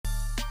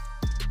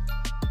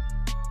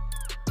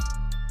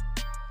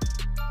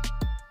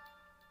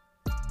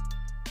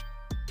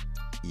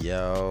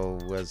Yo,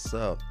 what's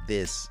up?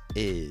 This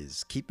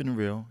is Keeping It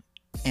Real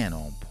and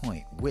On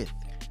Point with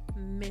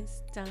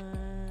Miss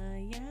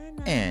Diana.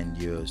 and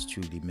yours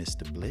truly,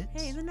 Mr. Blitz.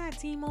 Hey, isn't that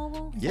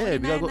T-Mobile? Yeah, we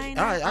gotta go. All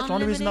right, that's the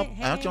only reason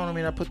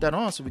I put that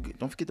on, so we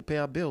don't forget to pay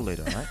our bill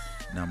later, all right?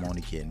 No, I'm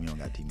only kidding. We don't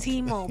got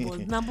T-Mobile.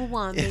 T-Mobile is number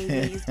one,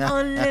 baby. It's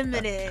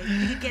unlimited.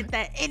 You can get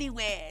that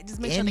anywhere. Just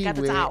make sure they got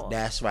the tower.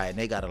 That's right. And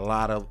they got a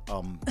lot of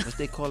what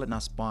they call it,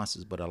 not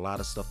sponsors, but a lot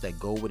of stuff that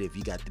go with it. If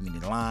you got the many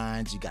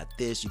lines, you got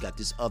this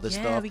other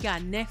stuff. Yeah, we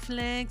got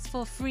Netflix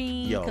for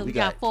free. Yo, we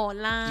got 4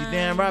 lines. You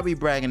damn right we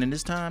bragging in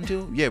this time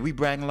too. Yeah, we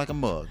bragging like a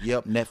mug.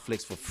 Yep,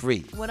 Netflix for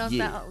free. What else?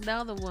 Yeah. The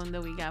other one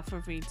that we got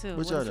for free too.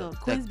 Which What's other? up?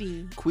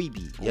 Quibi.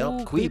 Quibi. Yep,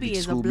 Ooh, Quibi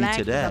is schooled me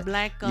to that. a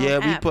black yeah,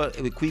 app.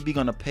 Quibi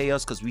gonna pay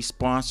us because we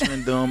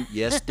sponsoring them.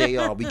 Yes, they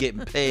are. We getting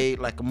paid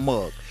like a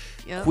mug.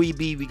 Yep.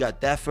 Quibi, we got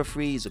that for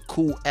free. It's a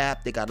cool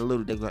app. They got to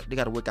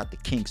work out the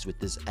kinks with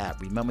this app.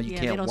 Remember, you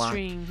can't watch.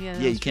 Stream. Yeah,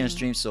 you can't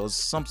stream. So it's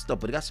some stuff,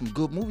 but they got some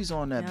good movies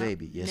on that,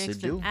 baby. Yes, they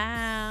do.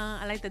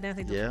 I like the dance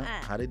they do. Yeah,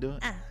 how they do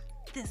it?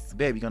 This.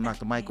 Baby, you gonna knock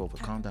the mic over.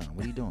 Calm down.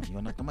 What are you doing? You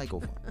gonna knock the mic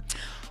over?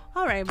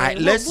 All right, All right,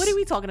 baby. What are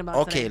we talking about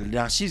Okay, today?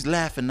 now she's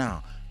laughing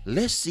now.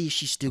 Let's see if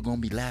she's still gonna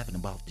be laughing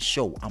about the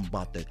show I'm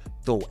about to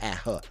throw at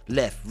her.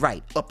 Left,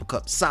 right,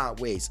 uppercut,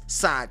 sideways,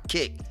 side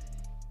kick.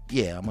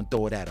 Yeah, I'm gonna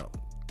throw that up.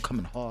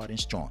 Coming hard and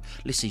strong.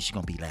 Let's see if she's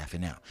gonna be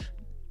laughing now.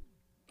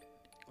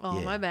 Oh,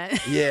 Yeah. my bad.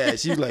 Yeah,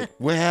 she's like,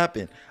 what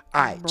happened?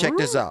 All right, check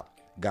this out.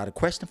 Got a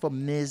question for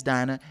Ms.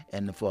 Dinah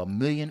and for a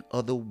million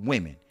other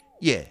women.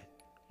 Yeah,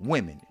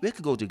 women. We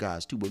could go to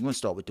guys too, but we're gonna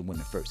start with the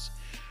women first.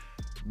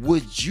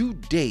 Would you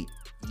date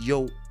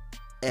your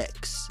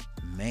ex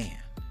man?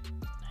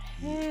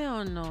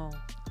 Hell no.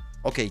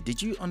 Okay,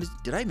 did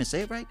I even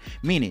say it right?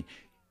 Meaning,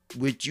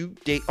 would you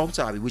date,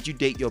 would you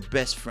date your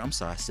best friend? I'm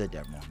sorry, I said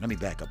that wrong. Let me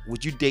back up.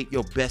 Would you date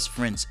your best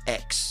friend's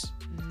ex?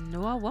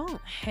 No, I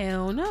won't.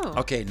 Hell no.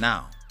 Okay,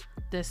 now.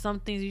 There's some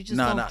things you just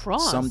don't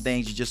cross. Some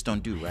things you just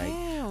don't do, right?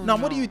 Hell Now,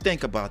 no. what do you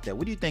think about that?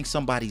 What do you think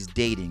somebody's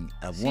dating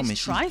a woman?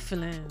 She's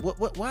trifling.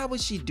 Why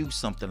would she do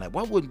something like?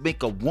 Why would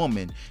make a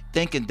woman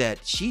thinking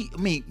that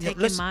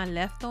Taking my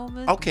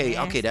leftovers. Okay,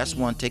 nasty. that's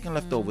one, taking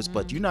leftovers,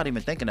 but you're not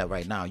even thinking that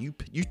right now. You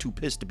too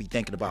pissed to be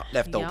thinking about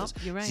leftovers.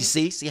 Yup, you're right.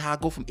 See how I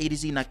go from A to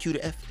Z, not Q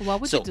to F. Why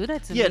would you do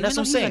that to me? Yeah, Even that's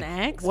what I'm though saying. he's an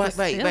ex, Right.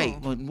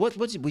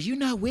 but still. Well, you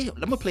not with? I'm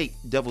gonna play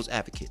devil's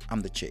advocate.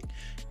 I'm the chick.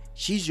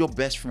 She's your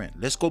best friend.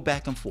 Let's go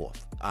back and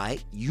forth. All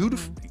right,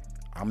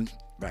 I'm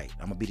right.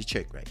 I'm gonna be the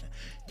chick right now.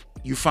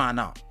 You find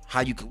out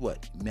how you could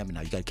what? Remember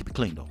now, you gotta keep it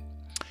clean though.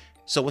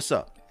 So what's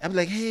up? I'm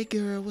like, hey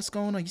girl, what's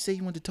going on? You say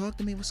you want to talk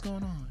to me? What's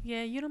going on?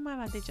 Yeah, you don't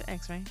mind if I date your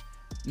ex, right?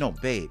 No,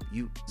 babe,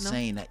 you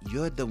saying that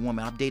you're the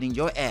woman. I'm dating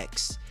your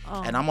ex,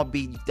 Oh. and I'm gonna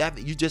be that.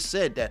 You just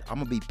said that I'm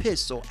gonna be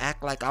pissed. So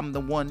act like I'm the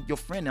one, your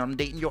friend, and I'm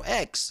dating your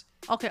ex.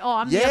 Okay. Oh,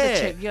 I'm the other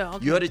chick. Yeah.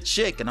 Okay. You're the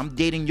chick, and I'm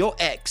dating your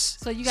ex.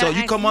 So you gotta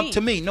come ask up me.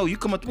 to me. No, you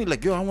come up to me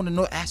like, girl, I want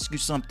to ask you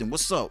something.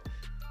 What's up?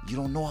 You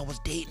don't know I was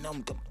dating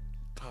them.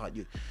 God,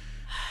 you.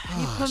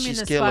 You put me in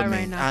she's a killing spot me.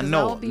 right now. I 'cause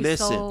know. I'll be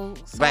Listen,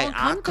 so right?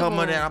 I come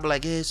in there. uncomfortable. I'm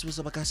like, hey, what's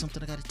up? I got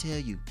something I gotta tell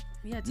you.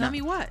 Yeah. Tell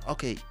me what.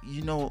 Okay,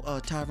 you know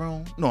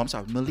Tyrone? No, I'm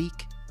sorry,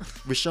 Malik,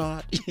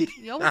 Rashad.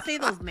 You always say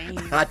those names.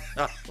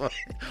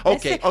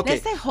 Okay.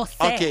 Let's say Jose.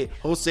 Okay,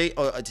 Jose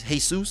or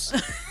Jesus.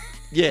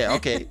 Yeah,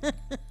 okay.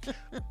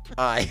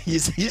 Alright,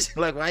 he's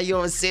like, why you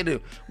always say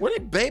them? What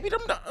it, baby? Them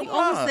You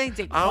always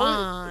say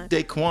Daquan.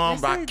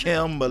 Daquan, Let's say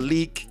Rakim,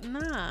 Malik,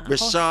 Nah.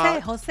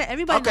 Rashad. Jose.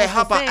 Everybody Okay, knows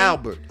how about Jose.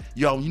 Albert?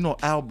 Yo, you know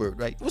Albert,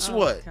 right? What's Oh,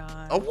 what?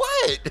 God. A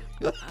what?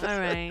 All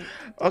right.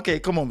 Okay,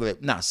 come on, babe.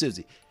 Nah,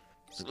 seriously.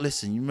 So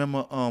listen, you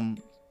remember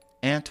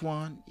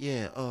Antoine?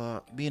 Yeah,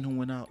 me and him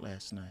went out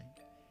last night.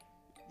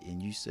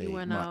 And you say You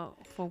went out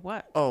for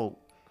what? Oh,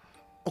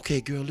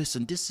 okay, girl,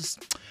 listen, this is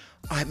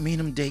I mean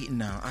I'm dating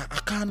now. I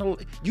kinda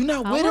you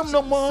not with him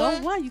no more.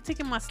 So what? You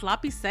taking my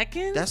sloppy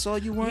seconds? That's all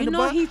you worried You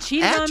know about? he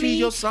cheated on Actually, me.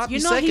 your sloppy You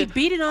know he second.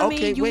 beated on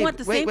me. You want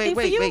the same thing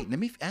for you? Wait. Let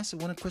me answer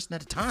one question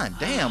at a time.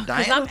 Damn,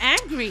 Because Diana. I'm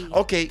angry.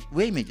 Okay,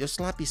 wait a minute. Your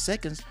sloppy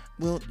seconds.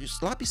 Well, your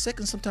sloppy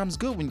seconds sometimes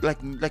good when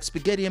like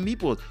spaghetti and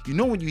meatballs. You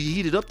know when you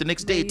heat it up the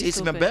next day, Yeah, it you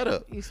tastes even stupid. better.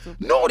 You stupid.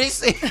 No, they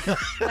say.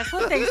 That's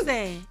what they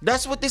say.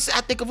 That's what they say.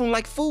 I think of them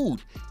like food.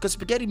 Cause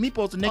spaghetti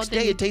meatballs the next then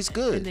day you- it tastes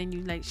good. And then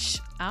you like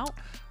out.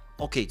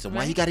 Okay, so why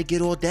Right? he got to get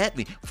all that?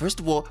 First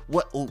of all,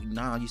 what? Oh,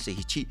 now you say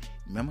he cheat.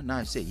 Remember, now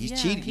you say he's Yeah,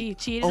 cheating. he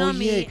cheated Oh, on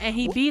me yeah. and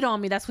he Wh- beat on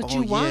me. That's what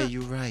you yeah, want.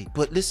 you're right.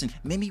 But listen,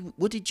 maybe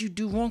what did you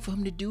do wrong for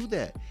him to do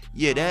that?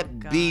 Yeah, that Oh,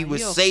 God, B would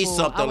you're a say fool.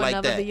 something I would like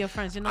never that. be your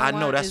friends. You know I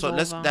know what? that's It's what.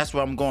 over. That's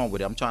where I'm going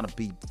with it. I'm trying to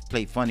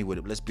play funny with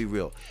it. Let's be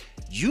real.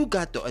 You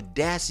got the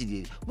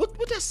audacity. What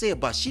that say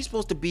about? She's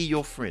supposed to be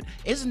your friend.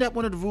 Isn't that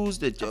one of the rules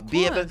that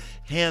be ever course.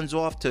 hands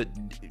off to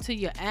To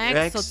your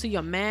ex or to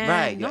your man.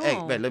 Right, No. your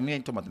ex. Right, let me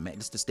ain't talking about the man.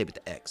 Let's just stay with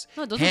the ex.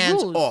 No, those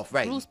hands are rules. off,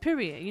 right? Rules,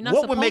 period. You're not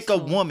What would make a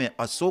supposed to. woman,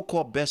 a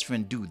so-called best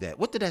friend, do that?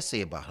 What did that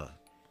say about her?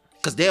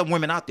 Because there are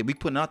women out there. We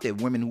putting out there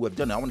women who have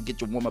done it. I want to get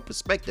your woman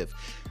perspective.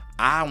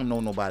 I don't know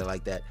nobody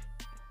like that.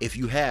 If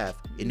you have,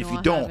 and No, if you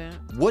I don't,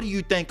 haven't. what do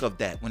you think of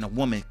that when a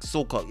woman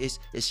so-called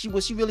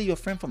was she really your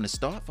friend from the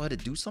start for her to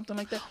do something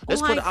like that?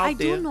 Let's put it out I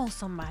there. do know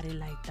somebody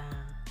like that.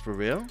 For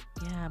real?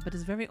 Yeah, but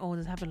it's very old.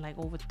 It happened like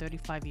over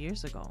 35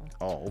 years ago.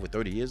 Oh, over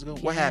 30 years ago?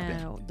 What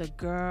happened? The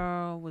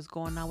girl was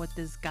going out with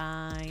this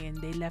guy and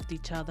they left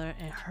each other,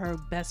 and her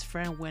best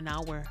friend went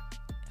out with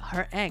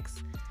her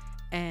ex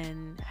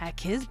and had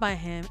kids by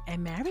him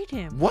and married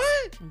him.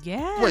 What?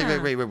 Yeah.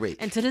 Wait.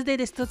 And to this day,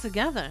 they're still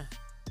together.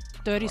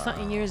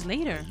 30-something years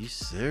later. Are you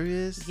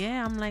serious?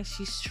 Yeah, I'm like,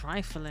 she's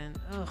trifling.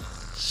 Ugh.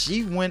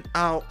 She went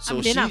out.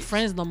 So they're not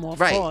friends no more, of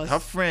right. course. Her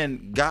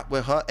friend got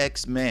with her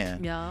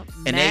ex-man. Yeah.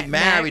 And they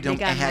married him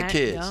and had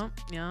kids.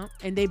 Yeah.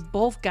 And they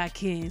both got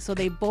kids. So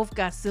they both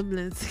got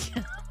siblings.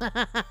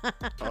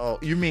 Oh,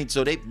 you mean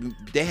so they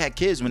had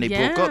kids when they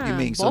broke up? You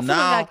mean so both now? Of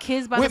them got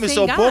kids by wait a the minute,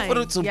 same so guy. both of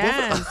them. So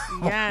yes, both of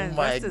them. yes. Oh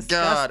my That's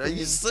God, are you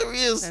disgusting.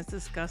 serious? That's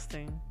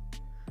disgusting.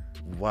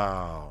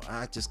 Wow,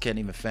 I just can't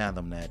even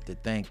fathom that. To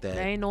think that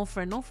There ain't no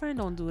friend. No friend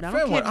don't do that.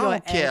 Friend, I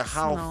don't care, care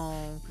how.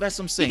 No. That's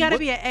what I'm You saying. gotta What-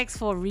 be an ex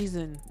for a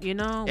reason, you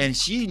know. and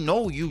she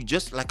know you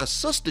just like a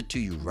sister to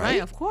you, right?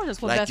 Right, of course.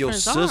 That's what like best your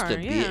friends sister. are.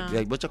 Yeah.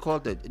 Like what you call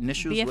the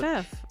initials? What-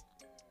 BFF.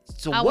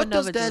 So I what would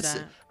does never do that, that.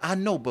 say? I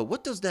know, but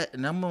what does that?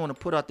 And I'm gonna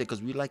put out there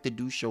because we like to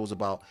do shows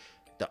about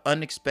the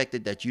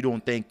unexpected that you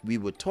don't think we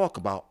would talk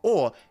about,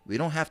 or we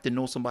don't have to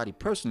know somebody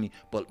personally,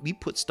 but we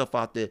put stuff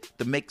out there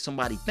to make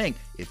somebody think.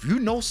 If you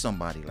know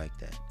somebody like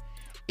that,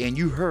 and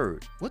you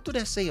heard, what do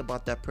that say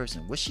about that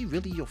person? Was she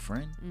really your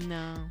friend?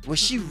 No. Was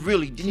she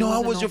really? She No, I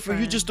wasn't was no your friend.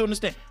 You friend. just don't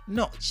understand.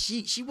 No,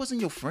 she wasn't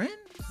your friend.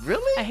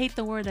 Really? I hate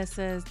the word that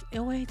says,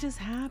 "Oh, it just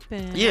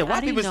happened." Yeah, I why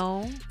didn't people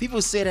know.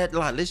 people say that a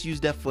lot. Let's use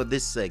that for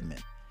this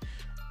segment.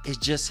 It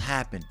just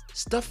happened.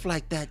 Stuff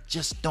like that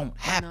just don't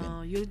happen.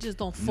 No, you just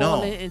don't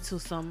fall No. into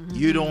some.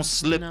 You don't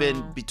slip no.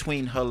 in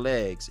between her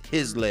legs,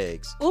 his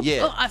legs. Oops,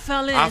 Yeah, oh, I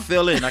fell in. I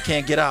fell in. I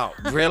can't get out.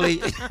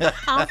 Really?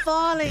 I'm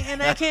falling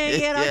and I can't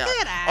get up. Yeah.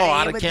 Get out Oh, of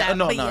I here with can't. that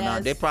No.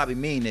 BS. They probably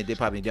mean it. They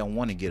probably don't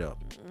want to get up.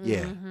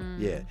 Yeah,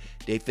 Mm-hmm. yeah.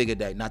 They figured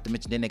that. Not to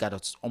mention, then they got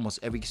almost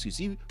every excuse.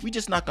 See, we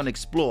just not gonna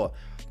explore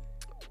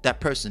that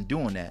person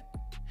doing that.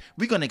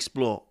 We're gonna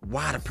explore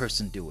why the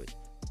person do it.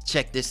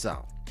 Check this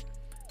out.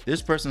 This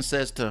person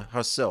says to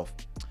herself,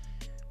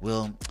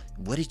 "Well,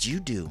 what did you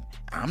do?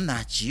 I'm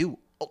not you."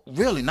 Oh,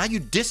 really? Now you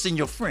dissing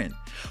your friend.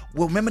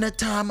 Well, remember that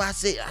time I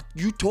said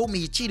you told me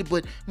you cheated,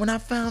 but when I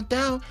found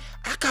out,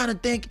 I kind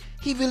of think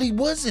he really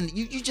wasn't.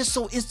 You just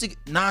so instant.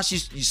 Now you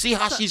see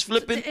how she's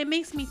flipping. It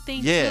makes me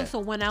think Yeah. too. So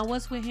when I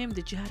was with him,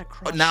 did you had a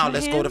crush? Now on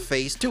let's him? go to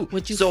phase 2.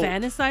 Would you So,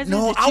 fantasize?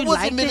 No, Did I you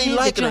wasn't like really him?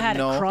 liking Did you him. had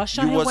No, a crush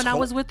you on him when I ho-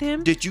 was with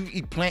him? Did you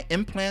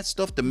implant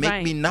stuff to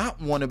make me not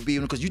want to be?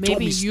 Because you told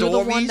Maybe me you're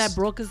stories. the one that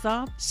broke us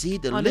up. See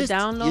the on list. the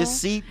download. You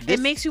see,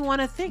 It makes you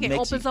want to think. It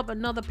makes opens you- up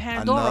another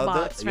Pandora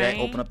box, right?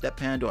 Yeah, open up that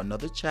Pandora,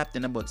 another chapter.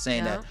 Number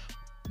saying Yeah. that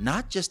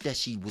not just that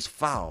she was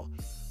foul.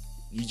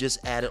 You just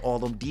added all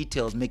them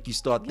details, make you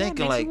start Yeah,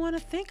 thinking it makes like, you want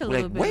to think a like,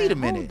 little bit. wait a like,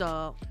 minute. Hold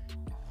up.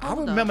 I Hold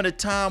remember up. the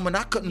time when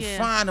I couldn't Yeah.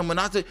 find him,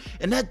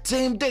 and that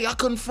same day I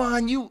couldn't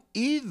find you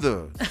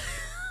either.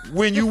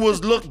 When you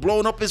was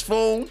blowing up his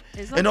phone,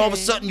 It's and all of a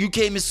okay. sudden you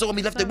came and saw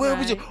me left there. Where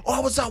was you? alright. Oh, I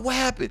was out. What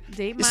happened?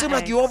 Date It my seemed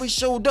like you ex. always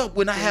showed up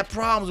when I had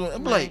problems with.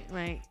 I'm like,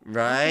 right.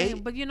 right? Okay,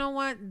 but you know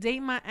what?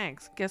 Date my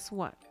ex. Guess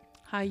what?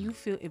 How you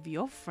feel if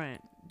your friend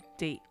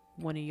date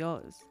one of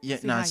yours? Yeah,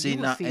 See now how see you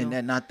would now, feel. and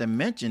then not to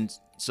mention,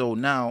 so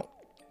now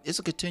it's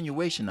a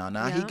continuation now.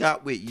 Now he Yeah.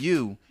 got with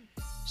you,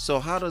 so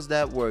how does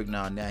that work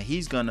now? Now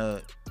he's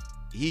gonna,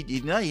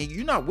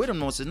 you're not with him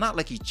no. So it's not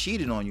like he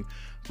cheated on you,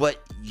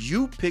 but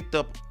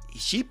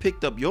she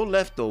picked up your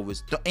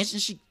leftovers, and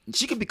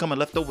she could become a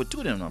leftover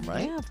to them,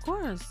 right? Yeah, of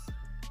course.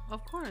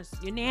 Of course.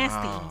 You're nasty.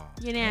 Wow.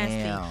 You're nasty.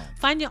 Damn.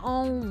 Find your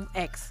own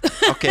ex.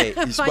 Okay, you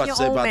Find about your to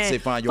say own about to man. say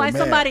find your Find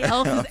man. somebody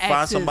else's exes.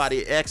 Find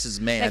somebody else's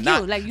man.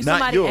 Like you not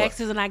somebody yours.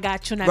 exes and I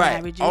got you and I Right.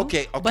 married you.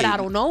 Okay, But I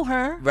don't know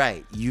her.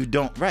 Right. You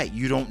don't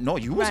know.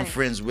 You wasn't Right.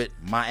 friends with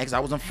my ex. I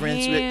wasn't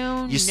friends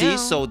Hell with you see, no.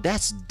 so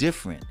that's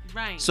different.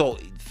 Right. So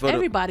for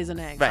Everybody's an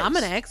ex. Right. I'm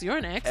an ex. You're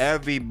an ex.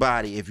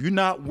 everybody, if you're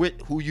not with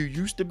who you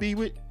used to be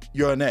with,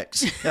 you're an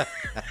ex.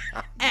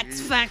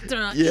 X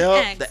Factor. Yeah,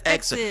 X, the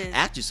X. exes.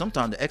 Actually,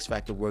 sometimes the X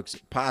factor works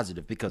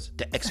positive because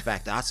the X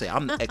factor. I say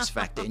I'm the X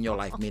factor in your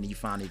life, meaning you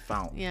finally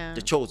found Yeah.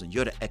 the chosen.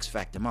 You're the X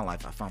factor in my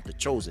life. I found the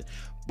chosen.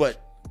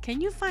 But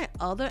Can you find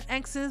other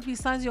exes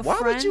besides your why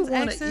friends' would you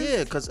want exes? to?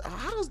 Yeah, because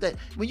how does that?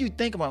 When you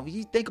think about,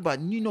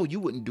 you know, you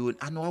wouldn't do it.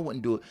 I know I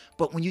wouldn't do it.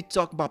 But when you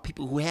talk about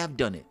people who have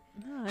done it,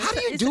 No, how it's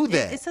do you it's do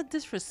that? It's a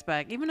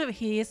disrespect. Even if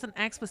he is an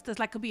ex, but still,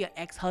 like, could be an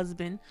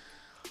ex-husband.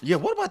 Yeah,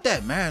 what about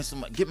that? Marrying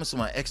somebody, getting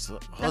somebody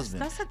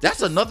ex-husband.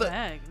 That's a another.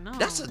 disrespect. No.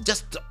 That's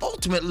just the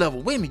ultimate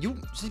level. Wait a minute,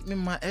 you sleeping with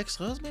my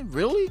ex-husband?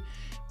 Really?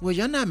 Well,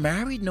 you're not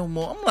married no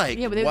more. I'm like,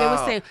 Yeah, but they wow.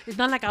 would say it's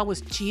not like I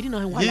was cheating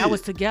on him while Yeah, I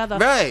was together.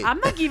 right. I'm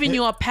not giving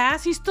you a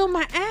pass. He's still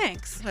my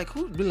ex. Like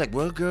who be like,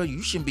 well, girl,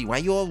 you shouldn't be. Why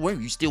you all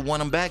worried? You still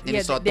want him back? Then Yeah,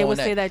 they start they throwing would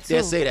say that too.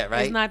 They'll say that,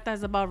 right? It's not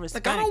that's about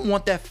respect. Like I don't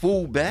want that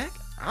food back.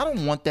 I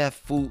don't want that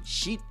food.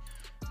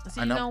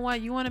 So you know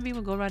what? You want to be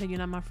with Go Rider, you're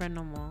not my friend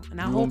no more.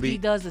 And I You hope won't he be-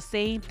 does the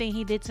same thing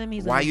he did to me.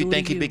 He's Why gonna you do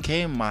think to he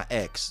became my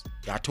ex?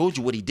 I told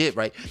you what he did,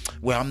 right?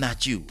 Well, I'm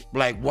not you.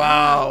 Like,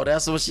 wow,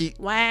 that's what she.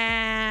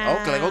 Wow.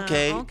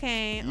 Okay.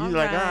 Okay. You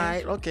like, all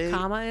right, okay.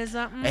 Karma is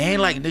up. It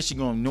ain't like this. She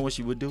gonna know what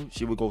she would do.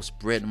 She would go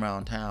spreading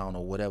around town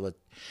or whatever.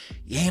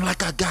 It ain't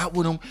like I got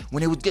with him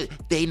when it was good.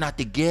 They not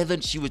together.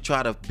 She would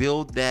try to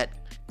build that.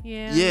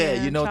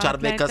 Yeah, you know, try to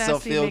make plant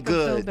herself that seed, feel make 'em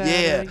feel good.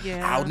 better.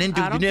 Yeah. I didn't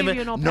do. I don't you give never.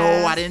 you no No,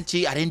 I pass. didn't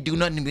cheat. I didn't do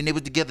nothing when they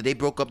was together. They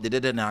broke up.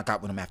 Now I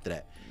got with them after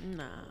that.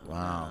 Nah.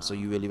 Wow. So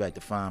you really like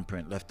the fine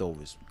print,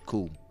 leftovers.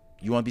 Cool.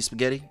 You want to be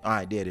spaghetti? All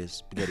right, there it is.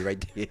 Spaghetti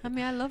right there. I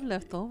mean, I love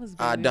leftovers.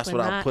 Baby, That's but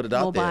what I not put it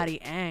out there. Nobody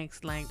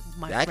asks like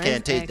my That friends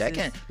can't taste. That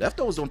exes. can't.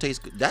 Leftovers don't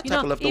taste good. That You type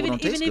know, of leftover don't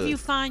taste even good. if you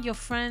find your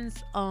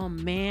friend's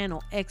man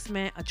or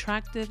ex-man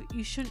attractive,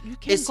 you can't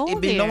It's go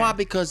you there. know why?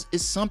 Because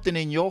it's something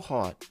in your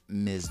heart,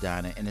 Ms.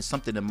 Dinah, and it's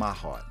something in my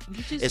heart. You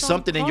just It's don't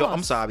something in your. I'm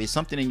cross. sorry. It's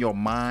something in your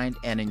mind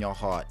and in your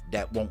heart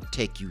that won't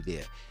take you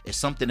there. It's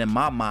something in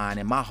my mind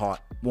and my heart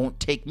won't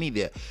take me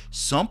there.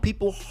 Some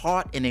people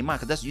heart and their mind,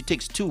 because that's it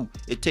takes two.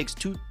 It takes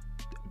two.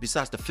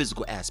 Besides the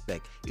physical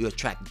aspect, you're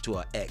attracted to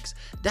an ex.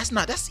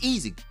 That's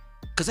easy.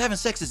 Because having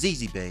sex is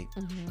easy, babe.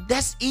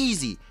 That's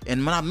easy.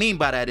 And what I mean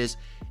by that is,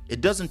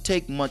 it doesn't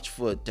take much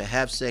to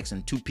have sex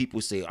and two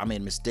people say, I made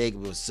a mistake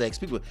with sex.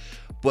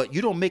 But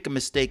you don't make a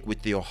mistake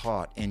with your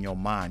heart and your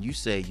mind. You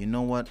say, you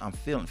know what? I'm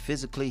feeling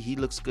physically, he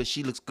looks good,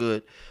 she looks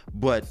good.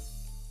 But,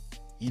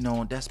 you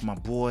know, that's my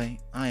boy.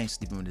 I ain't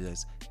sleeping with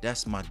this.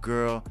 That's my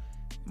girl.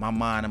 My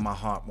mind and my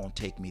heart won't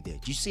take me there.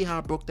 Do you see how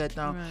I broke that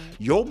down? Right.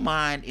 Your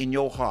mind and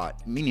your heart,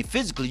 meaning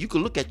physically, you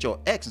could look at your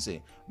ex and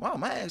say, wow,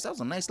 my ex, that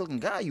was a nice looking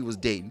guy you was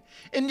dating.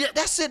 And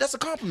that's it. That's a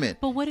compliment.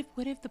 But what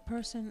if the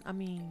person? I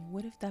mean,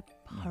 what if that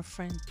her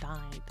friend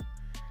died?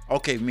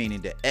 Okay,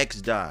 meaning the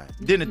ex died.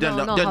 Then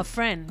No, her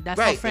friend. That's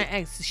her right, friend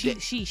ex.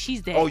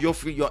 She's dead. Oh, your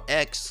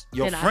ex,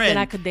 your Then friend.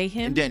 I could date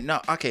him? And then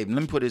no, okay. Let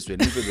me put it this way.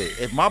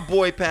 If my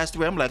boy passed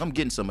away, I'm like, I'm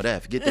getting some of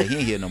that. Forget that. He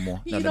ain't here no more.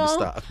 You Now, know, let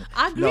me stop.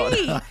 I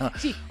agree. No.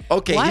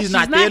 Okay, What? he's She's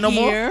not there not no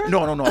here?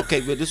 more. No.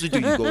 Okay, but this is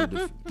what you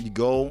do. You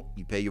go,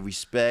 you pay your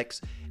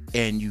respects,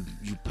 and you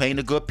paint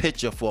a good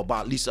picture for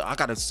about at least I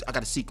got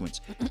a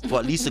sequence for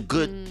at least a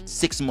good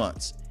 6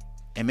 months,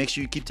 and make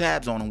sure you keep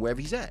tabs on him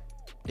wherever he's at.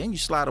 Then you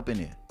slide up in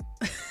there.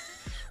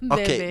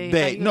 Okay,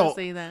 babe. No,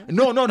 say that?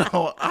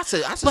 no. I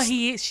said. But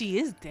she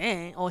is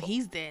dead, or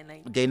he's dead.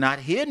 Like, They're not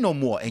here no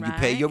more, and you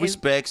pay right? your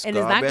respects. and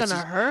it's God not rest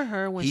gonna his- hurt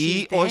her when He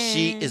she's or dead.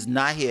 she is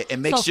not here,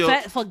 and make so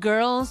sure. for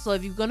girls, so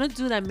if you're gonna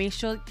do that, make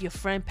sure your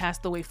friend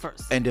passed away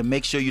first. And then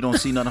make sure you don't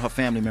see none of her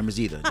family members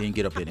either. Then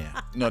get up in there.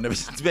 No,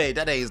 babe,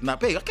 that is not.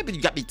 Babe, I can't believe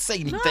you got me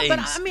saying these No, things. but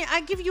I mean,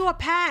 I give you a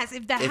pass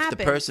if that if happens.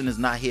 the person is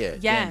not here.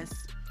 then- Yes.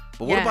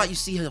 But what Yes. about you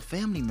see her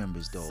family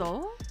members though?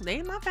 So they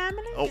ain't my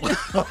family.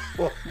 Oh,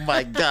 oh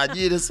my God,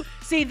 you just.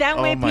 See that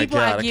way, Oh my people,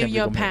 God, I I give can't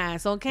you a believe I'm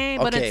pass, okay?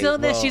 But Okay, until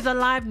then, well- she's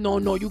alive.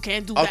 No, you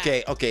can't do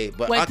that. Okay,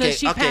 but Wait okay, till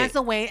she okay, pass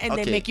away and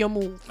okay. then make your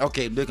move.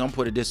 Okay, look, I'm gonna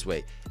put it this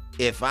way.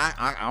 If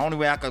I only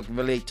way I can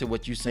relate to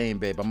what you're saying,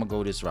 babe, I'm gonna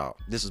go this route.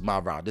 This is my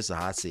route. This is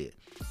how I see it.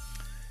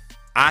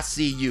 I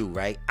see you,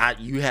 right?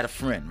 You had a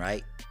friend,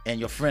 right? And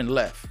your friend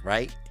left,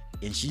 right?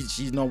 And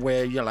she's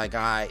nowhere. You're like,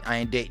 I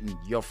ain't dating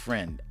your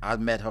friend. I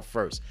met her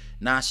first.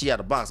 Now she out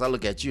of the box. I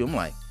look at you. I'm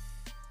like,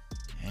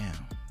 damn,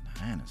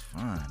 Diana's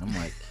fine. I'm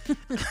like,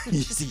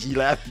 you see, she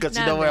laughing because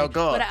you know where I'm babe,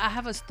 going. But I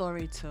have a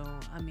story too.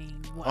 I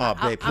mean, Oh,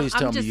 babe, please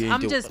tell me you ain't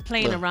I'm do- just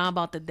playing Ugh. around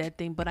about the dead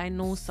thing, but I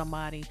know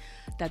somebody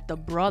that the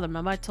brother.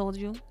 Remember I told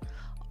you,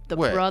 the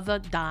What? brother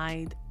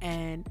died,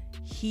 and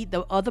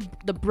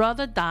the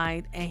brother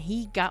died, and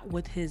he got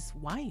with his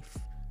wife.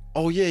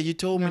 Oh yeah, you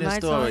told me Remember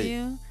that I story. told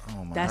you?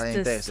 Oh my, That's I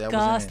ain't that wasn't it.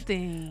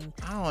 disgusting.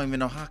 I don't even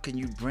know how can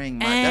you bring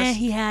my. And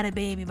he had a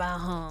baby by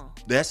her.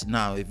 That's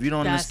now. If you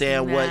don't That's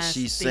understand what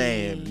she's nasty.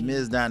 saying,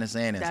 Ms. Dinah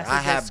saying this. That's I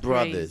a have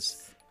disgrace.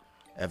 brothers.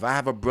 If I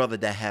have a brother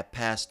that had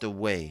passed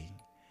away,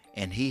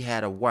 and he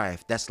had a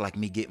wife, that's like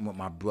me getting with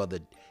my brother.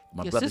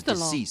 My Your brother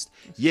sister-in-law. deceased.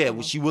 Yeah,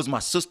 well, she was my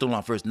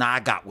sister-in-law first. Now I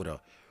got with her.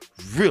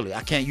 Really,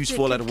 I can't use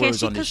four-letter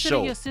words on this Can she consider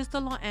show. your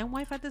sister-in-law and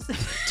wife at the same?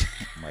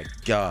 My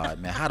God,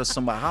 man, how does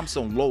somebody? I'm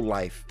so low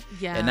life,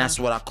 Yeah. and that's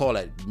what I call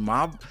it.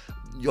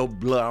 Your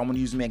blood. I don't want to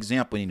use my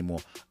example anymore.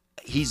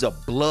 He's a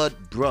blood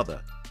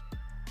brother,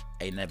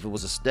 and if it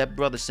was a step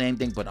brother, same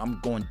thing. But I'm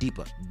going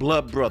deeper.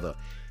 Blood brother.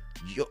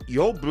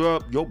 Your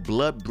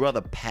blood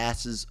brother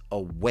passes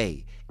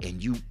away,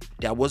 and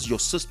that was your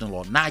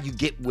sister-in-law. Now you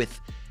get with.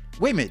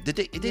 Wait a minute, did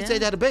they Yeah. say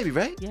they had a baby,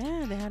 right?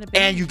 Yeah, they had a baby.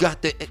 And you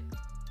got the.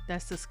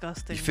 That's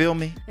disgusting. You feel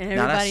me? And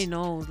Now everybody that's-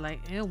 knows, like,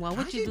 ew, why would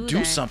How you do do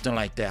that? something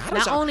like that? How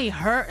does Not only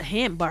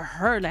him, but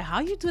her. Like, how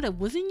you do that?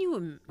 Wasn't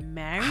you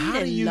married How do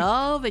and you-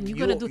 love, and you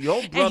gonna do?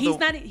 your And he's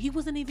brother- not. He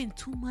wasn't even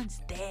 2 months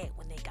dead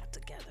when they got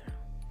together.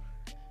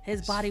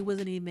 His body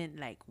wasn't even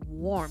like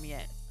warm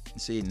yet.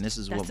 See, and this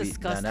is That's what we. Now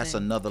that's disgusting.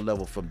 another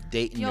level from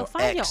dating Yo, your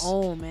find ex. your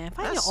own man.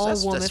 Find That's- your own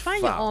that's- woman. that's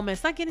Find your foul. own man.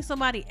 Stop getting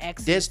somebody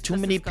ex. There's too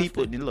many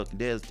people. Look,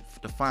 there's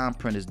the fine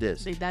print is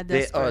this. They that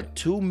There are desperate.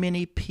 too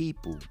many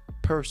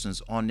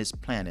persons on this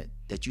planet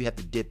that you have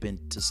to dip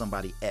into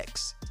somebody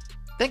ex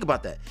Think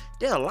about that.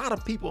 There are a lot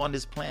of people on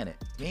this planet.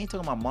 We ain't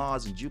talking about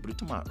Mars and Jupiter.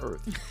 We're talking about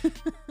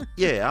Earth.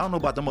 Yeah, I don't know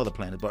about them other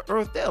planets, but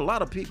Earth, there are a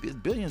lot of people,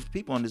 billions of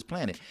people on this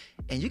planet.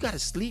 And you got to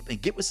sleep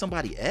and get with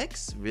somebody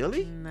ex?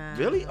 Really? Nah.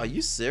 Really? Are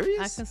you serious?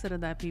 I consider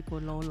that people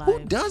low life. Who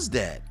does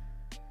that?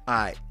 All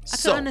right. I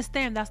can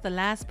understand that's the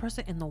last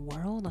person in the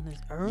world on this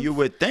earth. You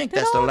would think They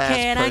that's the don't last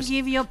care. person. I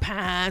give you a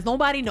pass.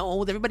 Nobody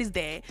knows. Everybody's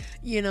dead.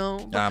 You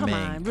know. But I come mean,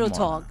 on, real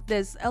come on talk.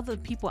 There's other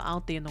people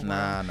out there in the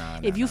world. Nah.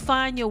 If you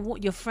find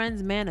your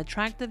friend's man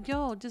attractive,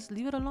 yo, just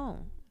leave it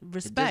alone.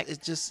 Respect.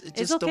 It just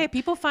it's okay. don't-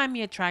 People find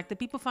me attractive.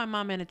 People find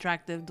my man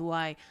attractive. Do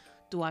I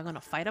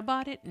gonna fight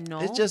about it? No.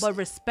 It's just- but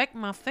respect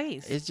my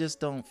face. It just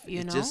don't.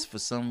 You It know? just for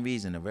some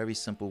reason, a very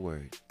simple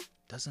word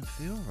doesn't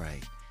feel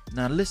right.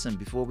 Now listen,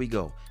 before we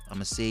go, I'm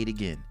gonna say it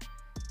again.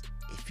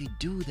 If you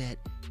do that,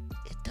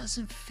 it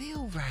doesn't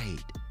feel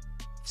right.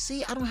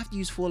 See, I don't have to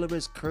use four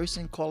letters,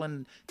 cursing,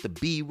 calling the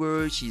B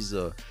word. He's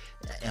the.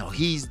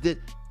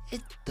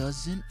 It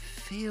doesn't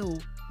feel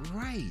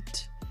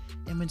right.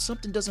 And when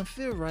something doesn't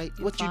feel right,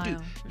 You what you do?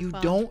 file. You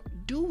File.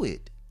 don't do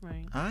it.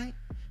 Right. All right.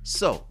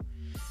 So,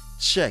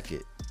 check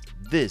it.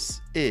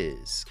 This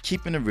is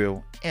Keeping It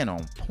Real and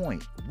On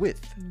Point with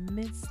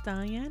Miss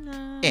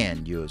Diana.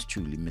 and yours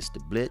truly, Mr.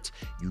 Blitz.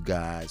 You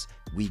guys,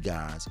 we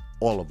guys,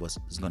 all of us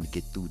is going to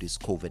get through this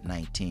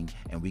COVID-19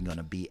 and we're going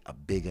to be a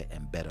bigger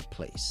and better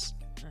place.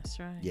 That's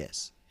right.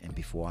 Yes. And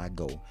before I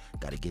go,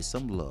 got to get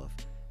some love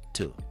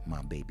to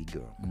my baby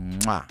girl.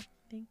 Mwah.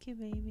 Thank you,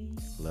 baby.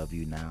 Love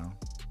you now.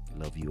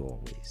 Love you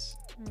always.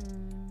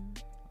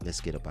 Let's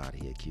get up out of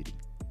here, cutie.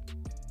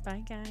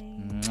 Bye, guys.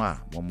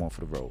 Mwah. One more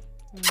for the road.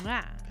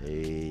 Mwah.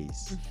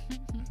 Peace.